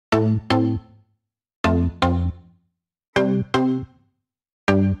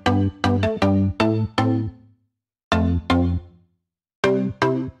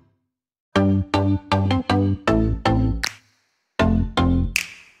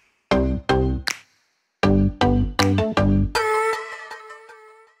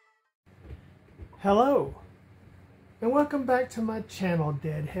Welcome back to my channel,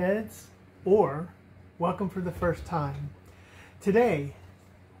 Deadheads, or welcome for the first time. Today,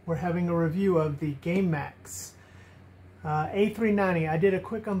 we're having a review of the Gamemax A390. I did a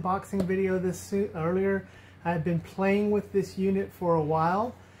quick unboxing video earlier. I've been playing with this unit for a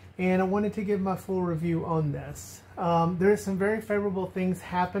while, and I wanted to give my full review on this. There's some very favorable things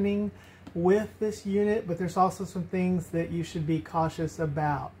happening with this unit, but there's also some things that you should be cautious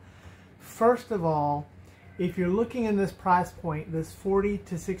about. First of all, if you're looking in this price point, this $40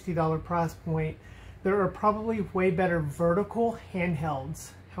 to $60 price point, there are probably way better vertical handhelds.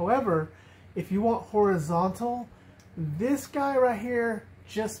 However, if you want horizontal, this guy right here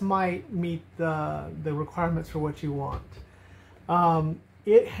just might meet the requirements for what you want.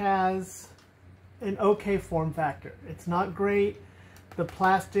 It has an okay form factor. It's not great. The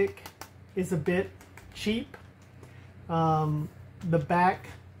plastic is a bit cheap. The back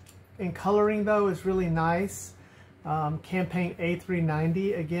and coloring though is really nice. Campaign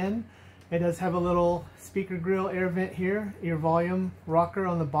A390 again. It does have a little speaker grill air vent here, your volume rocker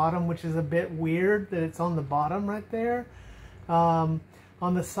on the bottom, which is a bit weird that it's on the bottom right there. On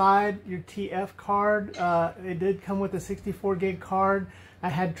the side, your TF card, it did come with a 64 gig card. I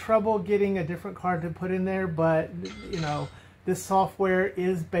had trouble getting a different card to put in there, but you know, this software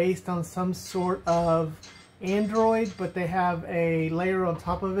is based on some sort of Android, but they have a layer on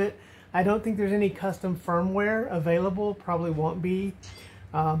top of it. I don't think there's any custom firmware available, probably won't be,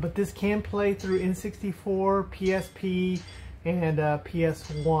 but this can play through N64, PSP, and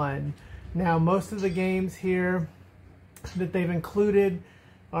PS1. Now, most of the games here that they've included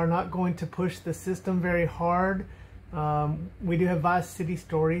are not going to push the system very hard. We do have Vice City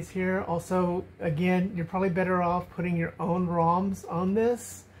Stories here. Also, again, you're probably better off putting your own ROMs on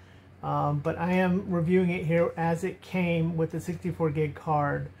this, but I am reviewing it here as it came with the 64 gig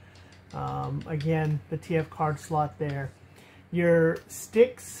card. Again, the TF card slot there. Your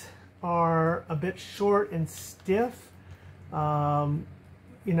sticks are a bit short and stiff. You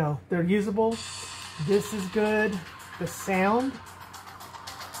know, they're usable. This is good. The sound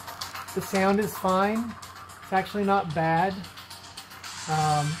is fine. It's actually not bad.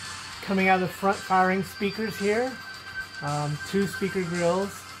 Coming out of the front firing speakers here, 2 speaker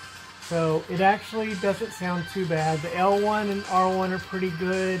grills. So it actually doesn't sound too bad. The L1 and R1 are pretty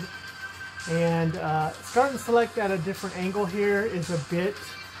good. And starting to select at a different angle here is a bit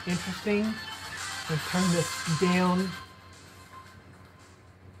interesting. And turn this down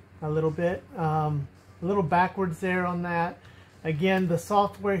a little bit. A little backwards there on that. Again, the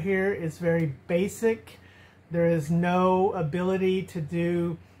software here is very basic. There is no ability to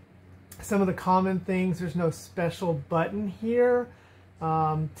do some of the common things. There's no special button here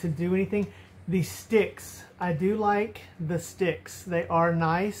to do anything. These sticks, I do like the sticks. They are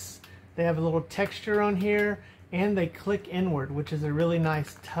nice. They have a little texture on here, and they click inward, which is a really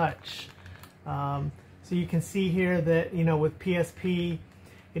nice touch. So you can see here that, you know, with PSP,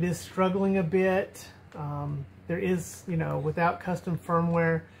 it is struggling a bit. There is, you know, without custom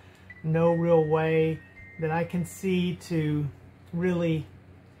firmware, no real way that I can see to really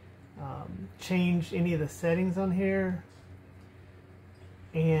change any of the settings on here.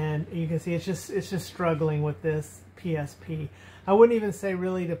 And you can see it's just struggling with this PSP. I wouldn't even say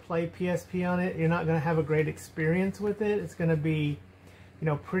really to play PSP on it. You're not going to have a great experience with it. It's going to be, you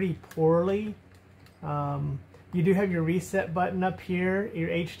know, pretty poorly. You do have your reset button up here, your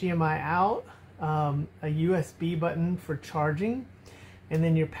HDMI out, a USB button for charging, and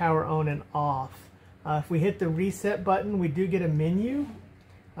then your power on and off. If we hit the reset button, we do get a menu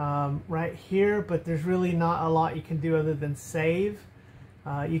right here, but there's really not a lot you can do other than save.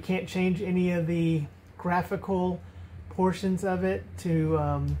 You can't change any of the graphical portions of it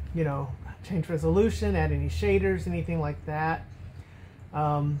to, you know, change resolution, add any shaders, anything like that.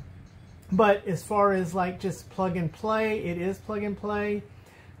 But as far as like just plug and play, it is plug and play.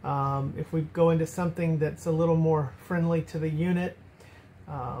 If we go into something that's a little more friendly to the unit,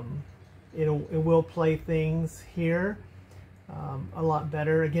 it will play things here a lot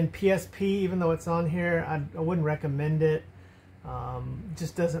better. Again, PSP, even though it's on here, I wouldn't recommend it.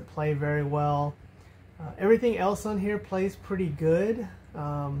 Just doesn't play very well. Everything else on here plays pretty good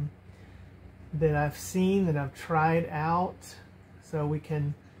that I've seen, that I've tried out. So we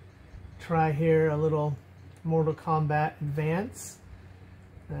can try here a little Mortal Kombat Advance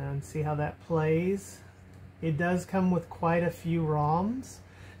and see how that plays. It does come with quite a few ROMs,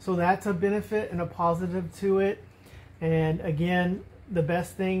 so that's a benefit and a positive to it. And again, the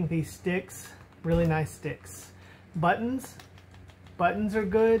best thing, these sticks, really nice sticks. Buttons are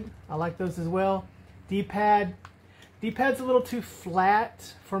good. I like those as well. D-pad's a little too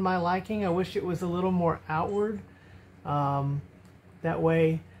flat for my liking. I wish it was a little more outward. That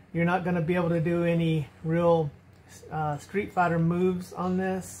way you're not going to be able to do any real Street Fighter moves on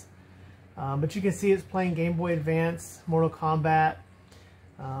this. But you can see it's playing Game Boy Advance, Mortal Kombat.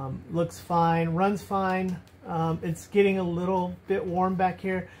 Looks fine, runs fine. It's getting a little bit warm back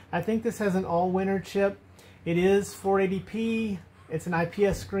here. I think this has an all-winter chip. It is 480p. It's an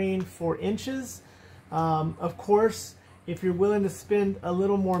IPS screen, 4 inches. Of course, if you're willing to spend a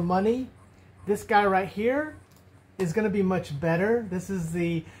little more money, this guy right here is going to be much better. This is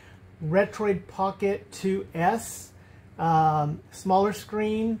the Retroid Pocket 2S. Smaller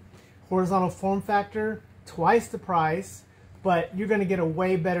screen, horizontal form factor, twice the price, but you're going to get a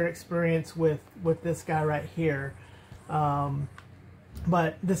way better experience with this guy right here.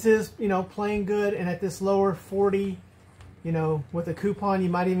 But this is, you know, playing good, and at this lower 40, you know, with a coupon, you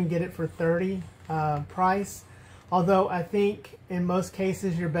might even get it for 30 price. Although I think in most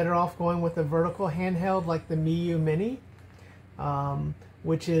cases you're better off going with a vertical handheld like the Miu Mini,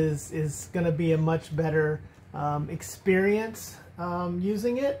 which is going to be a much better experience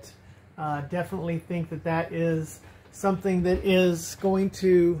using it. Definitely think that that is something that is going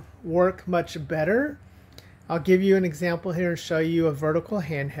to work much better. I'll give you an example here and show you a vertical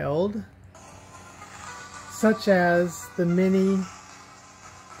handheld, such as the Mini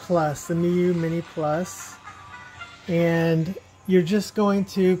Plus, the Miu Mini Plus. And you're just going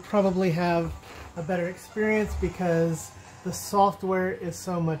to probably have a better experience because the software is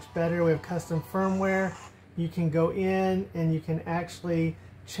so much better. We have custom firmware. You can go in and you can actually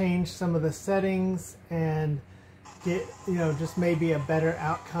change some of the settings and get, you know, just maybe a better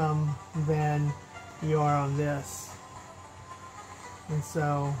outcome than you are on this. And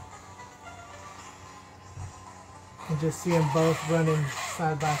so you just see them both running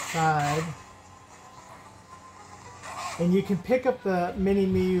side by side. And you can pick up the Mini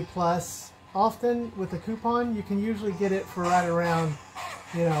Miu Plus often with a coupon. You can usually get it for right around,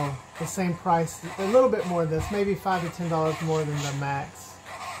 you know, the same price, a little bit more than this, maybe $5 to $10 more than the Max.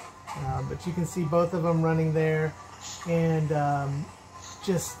 But you can see both of them running there. And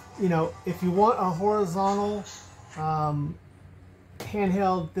just, you know, if you want a horizontal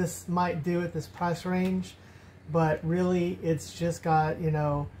handheld, this might do at this price range. But really, it's just got, you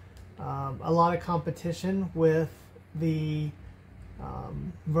know, a lot of competition with the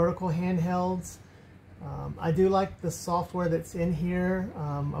vertical handhelds. I do like the software that's in here.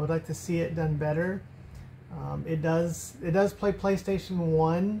 I would like to see it done better. It does play PlayStation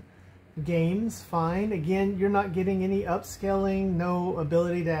 1 games fine. Again, you're not getting any upscaling, no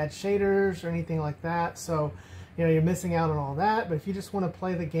ability to add shaders or anything like that. So, you know, you're missing out on all that. But if you just want to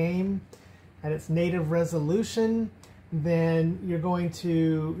play the game at its native resolution, then you're going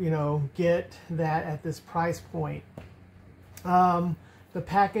to, you know, get that at this price point. The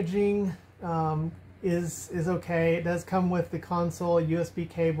packaging is okay. It does come with the console, USB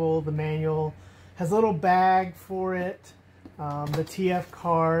cable, the manual, has a little bag for it, the TF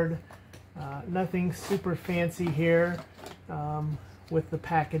card. Nothing super fancy here with the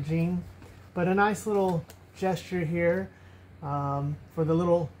packaging, but a nice little gesture here for the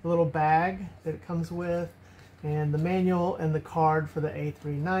little bag that it comes with, and the manual and the card for the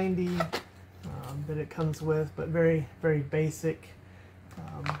A390 that it comes with, but very, very basic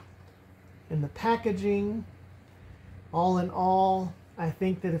in the packaging. All in all, I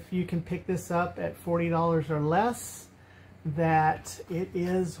think that if you can pick this up at $40 or less, that it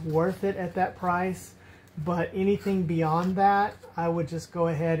is worth it at that price. But anything beyond that, I would just go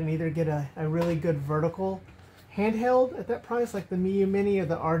ahead and either get a really good vertical handheld at that price, like the Miu Mini or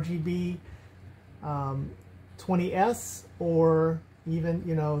the RGB 20S, or even,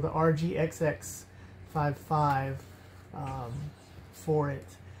 you know, the RGXX55 for it.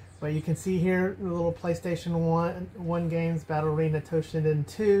 But you can see here the little PlayStation 1 games, Battle Arena, Toshinden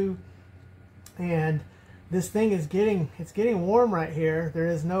 2, and this thing is getting warm right here. There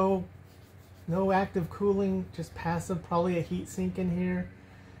is no active cooling, just passive, probably a heat sink in here.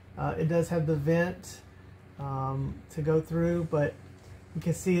 It does have the vent to go through, but you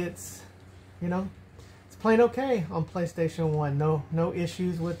can see it's, you know, it's playing okay on PlayStation 1. No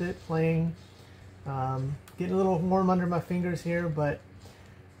issues with it playing. Getting a little warm under my fingers here, but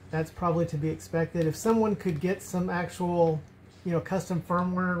that's probably to be expected. If someone could get some actual, you know, custom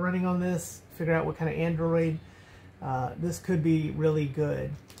firmware running on this, figure out what kind of Android, this could be really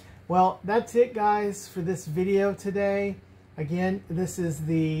good. Well, that's it, guys, for this video today. Again, this is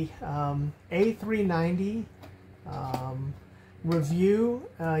the A390 review.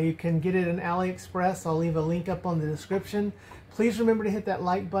 You can get it in AliExpress. I'll leave a link up on the description. Please remember to hit that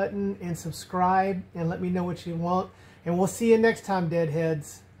like button and subscribe and let me know what you want. And we'll see you next time,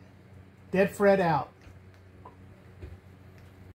 Deadheads. Dead Fred out.